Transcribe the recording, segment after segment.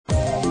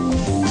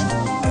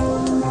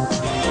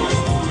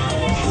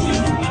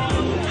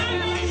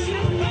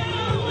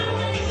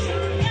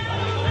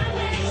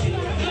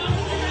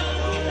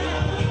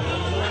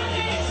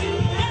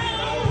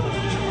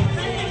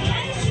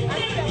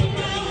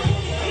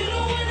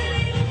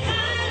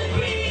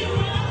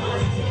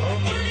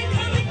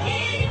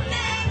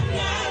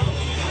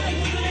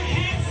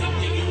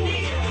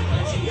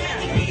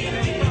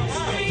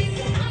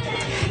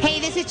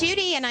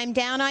I'm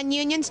down on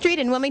Union Street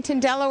in Wilmington,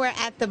 Delaware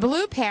at the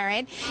Blue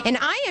Parrot, and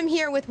I am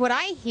here with what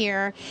I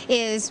hear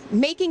is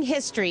making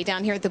history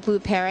down here at the Blue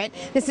Parrot.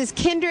 This is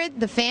Kindred,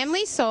 the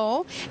Family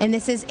Soul, and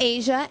this is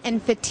Asia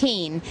and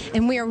Fatine,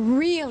 and we are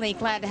really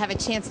glad to have a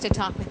chance to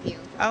talk with you.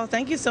 Oh,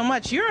 thank you so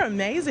much. You're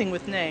amazing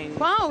with names.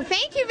 Wow,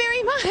 thank you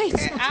very much.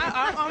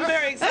 I'm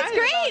very excited. That's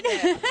great.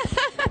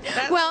 About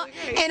that. Well, really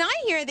great. and I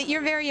hear that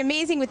you're very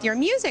amazing with your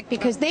music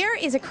because there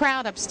is a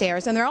crowd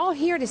upstairs and they're all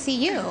here to see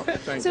you.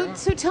 So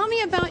tell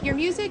me about your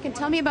music and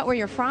tell me about where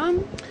you're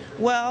from.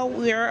 Well,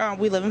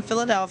 we live in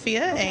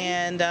Philadelphia,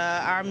 and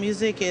our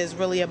music is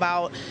really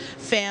about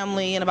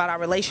family and about our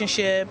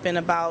relationship and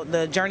about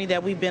the journey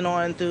that we've been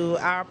on through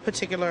our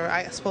particular,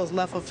 I suppose,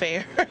 love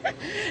affair.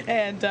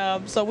 And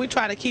so we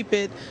try to keep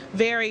it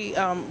very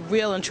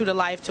real and true to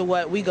life to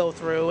what we go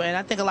through. And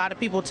I think a lot of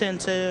people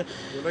tend to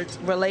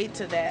relate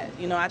to that.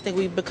 You know, I think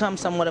we've become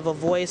somewhat of a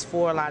voice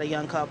for a lot of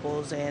young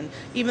couples. And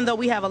even though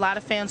we have a lot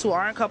of fans who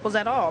aren't couples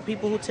at all,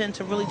 people who tend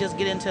to really just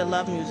get into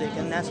love music,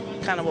 and that's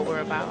kind of what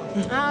we're about.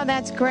 Oh,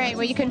 that's great.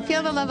 Well, you can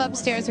feel the love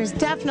upstairs. There's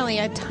definitely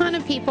a ton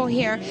of people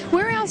here.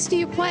 Where else do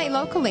you play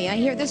locally? I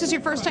hear this is your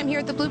first time here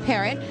at the Blue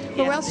Parrot.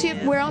 But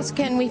where else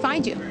can we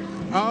find you?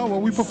 Well,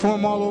 we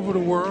perform all over the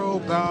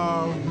world.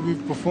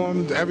 We've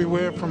performed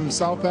everywhere from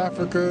South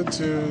Africa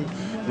to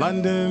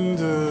London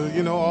to,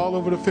 you know, all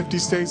over the 50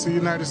 states of the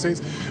United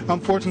States.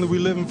 Unfortunately, we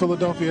live in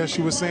Philadelphia, as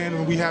she was saying,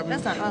 and we haven't.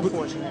 That's not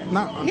unfortunate.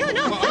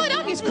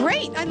 Philadelphia's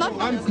great. I love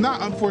it.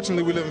 Not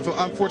unfortunately, we live in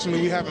Philadelphia.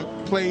 Unfortunately, we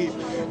haven't played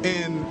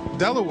in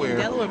Delaware,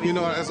 you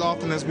know, as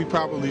often as we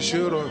probably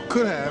should or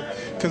could have,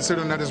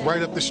 considering that it's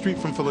right up the street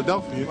from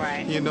Philadelphia.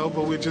 Right. You know,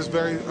 but we're just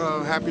very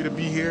happy to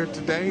be here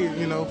today,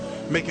 you know,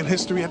 making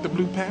history at the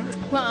Blue Parrot.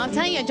 Well, I'll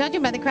tell you,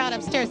 judging by the crowd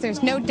upstairs,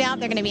 there's no doubt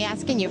they're going to be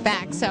asking you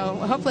back. So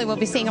hopefully we'll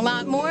be seeing a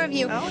lot more of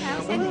you. Oh,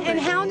 absolutely. And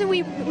how do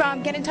we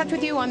get in touch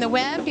with you on the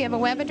web? Do you have a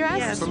web address?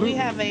 Yes, we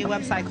have a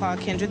website called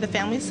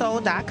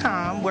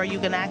KindredTheFamilySoul.com where you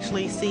can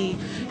actually see,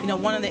 you know,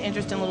 one of the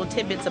interesting little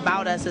tidbits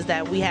about us is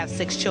that we have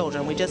 6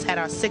 children. We just had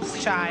our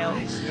 6th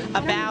child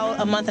about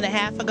a month and a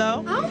half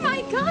ago. Oh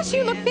my gosh,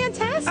 you look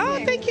fantastic.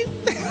 Oh, thank you.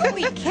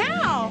 Holy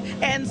cow.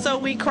 And so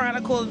we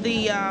chronicled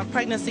the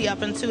pregnancy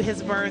up into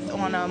his birth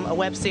on a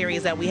web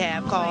series that we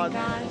have called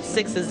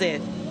 6 is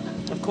It.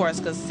 Of course,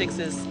 because 6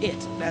 is it.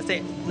 That's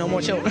it. No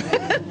more children.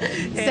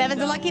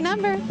 7's a lucky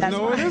number.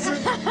 No, it isn't.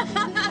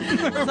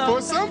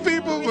 For some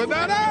people, but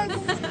not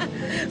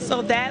us.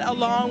 So that,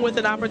 along with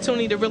an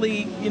opportunity to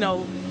really, you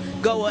know,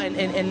 go and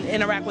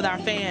interact with our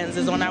fans,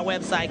 is on our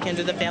website,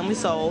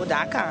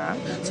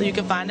 KindredTheFamilySoul.com. So you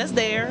can find us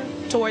there,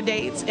 tour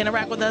dates,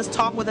 interact with us,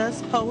 talk with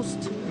us,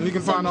 post. And you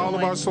can find all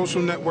of our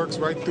social networks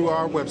right through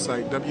our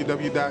website,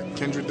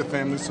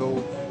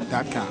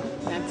 www.KindredTheFamilySoul.com.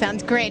 That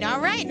sounds great. All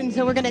right, and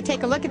so we're going to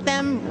take a look at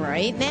them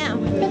right now.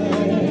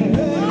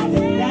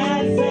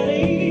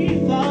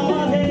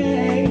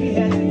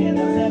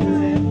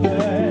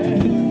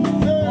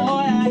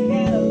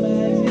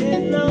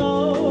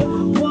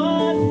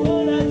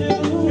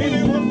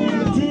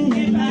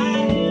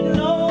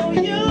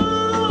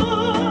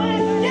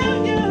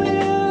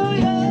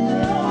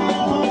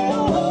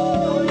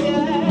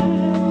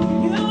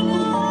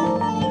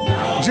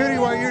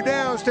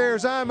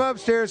 I'm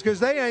upstairs because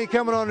they ain't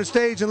coming on the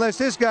stage unless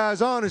this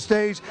guy's on the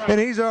stage and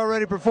he's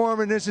already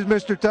performing. This is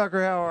Mr.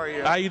 Tucker. How are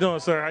you? How you doing,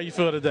 sir? How you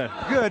feel today?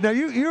 Good. Now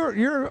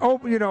you're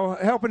open, you know,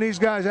 helping these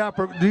guys out.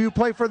 Do you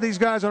play for these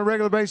guys on a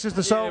regular basis?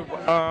 The soul.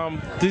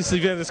 This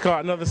event is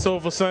called Another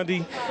Soulful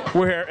Sunday.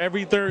 We're here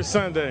every third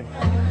Sunday.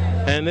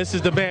 And this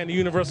is the band, the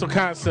Universal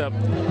Concept,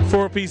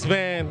 4-piece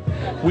band.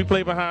 We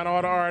play behind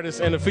all the artists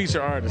and the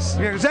feature artists.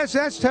 Yeah, 'cause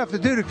that's tough to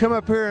do, to come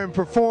up here and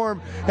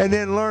perform and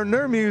then learn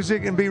their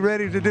music and be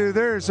ready to do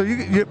theirs. So you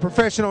get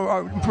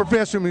professional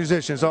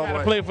musicians all the way. We got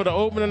to play for the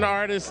opening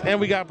artists,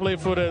 and we got to play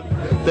for the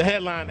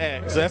headline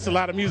act. So that's a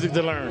lot of music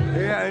to learn.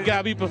 Yeah, you got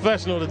to be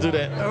professional to do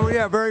that. Oh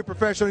yeah, very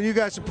professional. You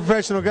got some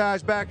professional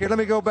guys back here. Let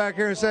me go back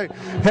here and say,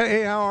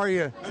 hey, how are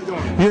you? How you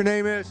doing? Your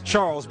name is?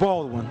 Charles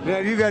Baldwin. Yeah,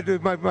 you got to.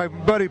 My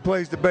buddy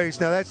plays the bass.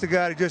 Now that's the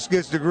guy that just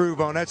gets the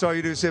groove on. That's all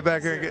you do, sit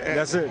back here and get.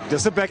 That's it.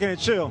 Just sit back here and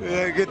chill.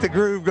 Yeah, get the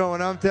groove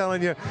going. I'm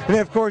telling you. And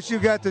of course, you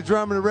got the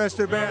drummer and the rest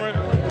of the band.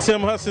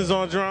 Tim Hudson's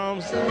on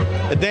drums.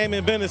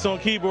 Damon Bennett's on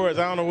keyboards.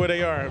 I don't know where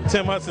they are.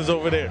 Tim Hudson's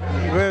over there.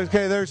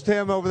 Okay, there's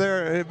Tim over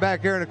there,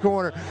 back here in the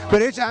corner.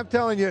 But I'm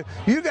telling you,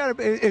 you got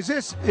to. Is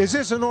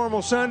this a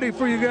normal Sunday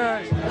for you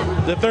guys?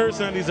 The third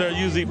Sundays are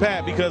usually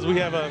packed because we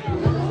have a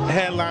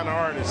headliner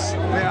artist.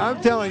 Yeah, I'm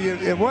telling you,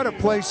 and what a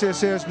place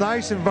this is.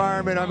 Nice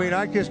environment. I mean,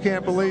 I just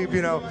can't believe,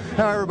 you know,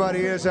 how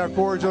everybody is, how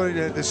cordial.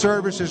 The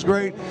service is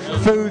great.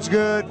 Food's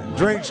good.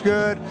 Drink's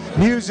good.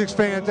 Music's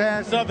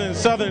fantastic.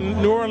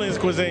 Southern New Orleans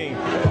cuisine.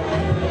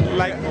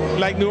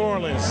 Like New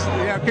Orleans.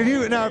 Yeah,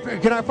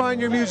 can I find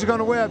your music on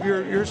the web,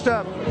 your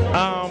stuff?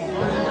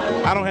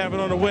 I don't have it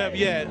on the web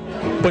yet,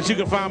 but you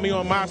can find me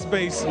on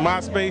MySpace,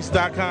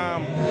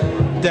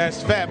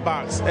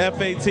 myspace.com/Fatbox,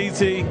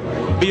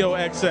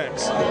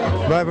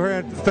 FATTBOXX. My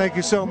friend, thank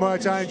you so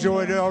much. I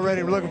enjoyed it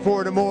already. We're looking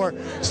forward to more.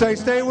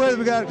 Stay with us.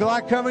 We got a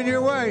lot coming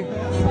your way.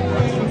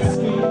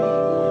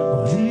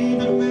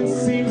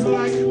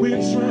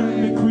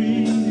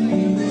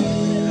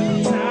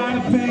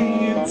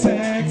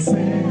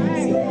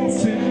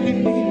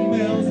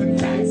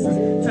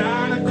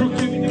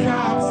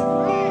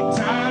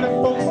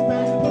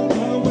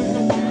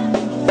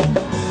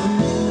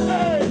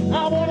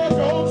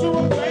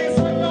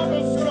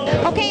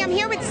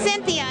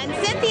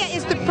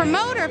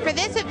 promoter for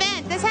this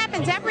event. This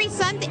happens every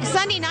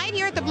Sunday night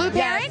here at the Blue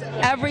Parrot? Yes,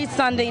 every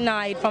Sunday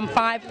night from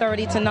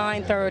 5:30 to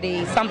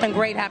 9:30. Something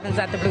great happens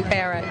at the Blue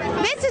Parrot.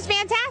 This is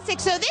fantastic.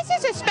 So this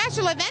is a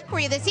special event for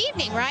you this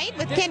evening, right?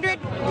 With Kindred?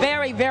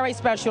 Very, very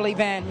special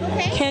event.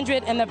 Okay.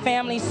 Kindred and the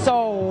Family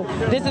Soul.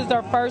 This is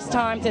their first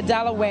time to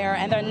Delaware,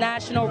 and they're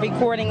national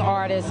recording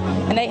artists,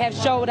 and they have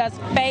showed us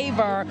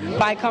favor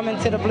by coming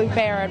to the Blue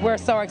Parrot. We're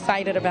so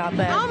excited about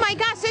that. Oh my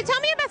gosh. So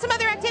tell me about some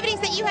other activities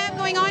that you have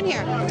going on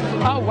here.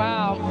 Oh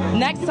wow.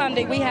 Next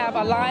Sunday we have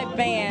a live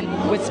band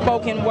with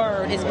spoken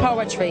word. It's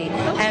poetry,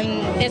 and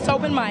it's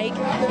open mic,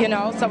 you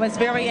know, so it's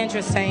very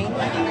interesting.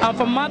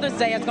 For Mother's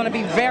Day it's going to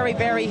be very,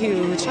 very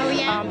huge. Oh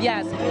yeah?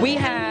 Yes, we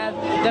have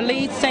the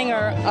lead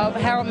singer of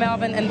Harold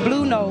Melvin and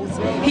Blue Notes.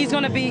 He's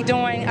going to be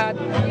doing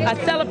a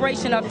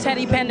celebration of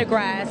Teddy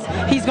Pendergrass.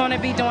 He's going to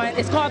be doing,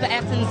 it's called The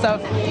Essence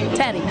of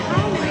Teddy.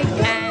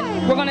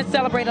 And we're going to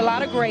celebrate a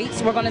lot of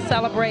greats. We're going to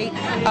celebrate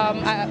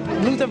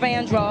Luther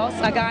Vandross,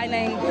 a guy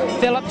named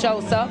Philip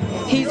Joseph.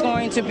 He's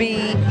going to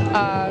be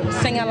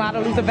singing a lot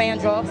of Luther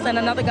Vandross, and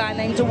another guy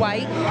named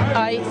Dwight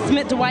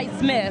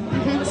Smith.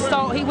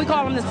 So we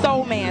call him the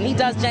Soul Man. He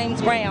does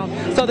James Brown.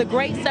 So the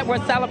greats that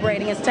we're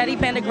celebrating is Teddy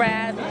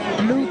Pendergrass,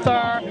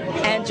 Luther,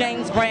 and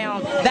James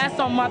Brown. That's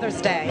on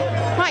Mother's Day.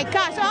 My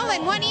gosh, all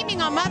in one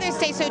evening on Mother's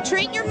Day. So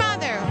treat your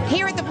mother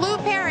here at the Blue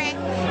Parrot.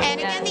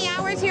 And again, the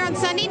hours here on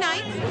Sunday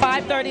nights?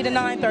 5:30 to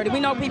 9:30. We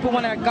know people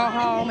want to go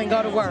home and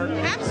go to work.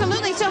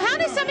 Absolutely. So how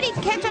does somebody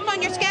catch up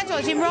on your schedule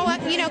as you roll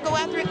up, you know, go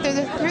out through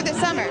the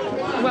summer?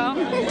 Well,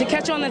 to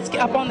catch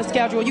up on the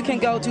schedule, you can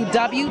go to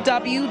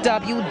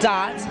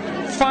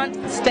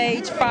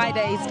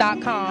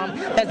www.frontstagefridays.com.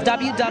 That's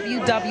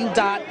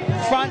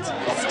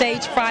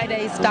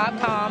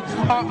www.frontstagefridays.com.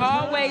 Or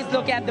always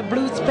look at the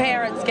Blue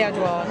Parrot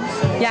schedule.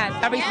 Yes,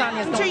 every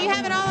Sunday. I'm sure you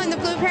have it all in the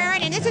Blue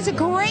Parrot, and this is a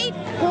great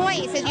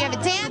place. You have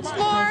a dance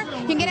floor,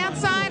 you can get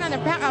outside on a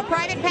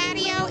private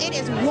patio. It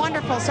is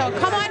wonderful. So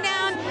come on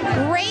down.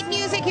 Great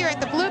music here at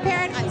the Blue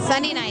Parrot on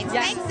Sunday nights.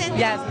 Yes. Thanks, Cynthia.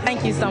 Yes,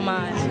 thank you so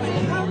much.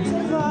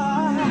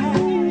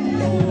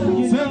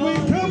 Said we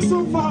come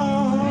so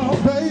far,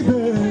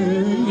 baby.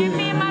 Give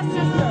me my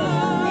sister.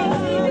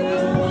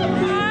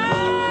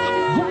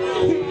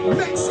 Right here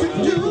next to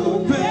you,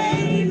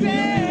 baby.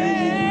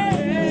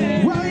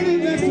 Right here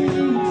next to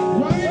you.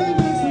 Right here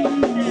next to you.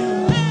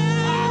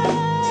 Never,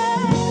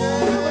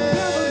 never,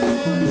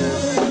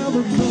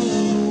 never,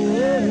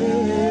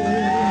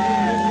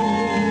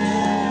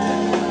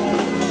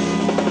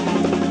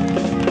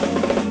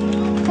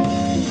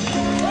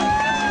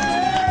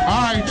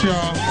 All right,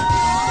 y'all.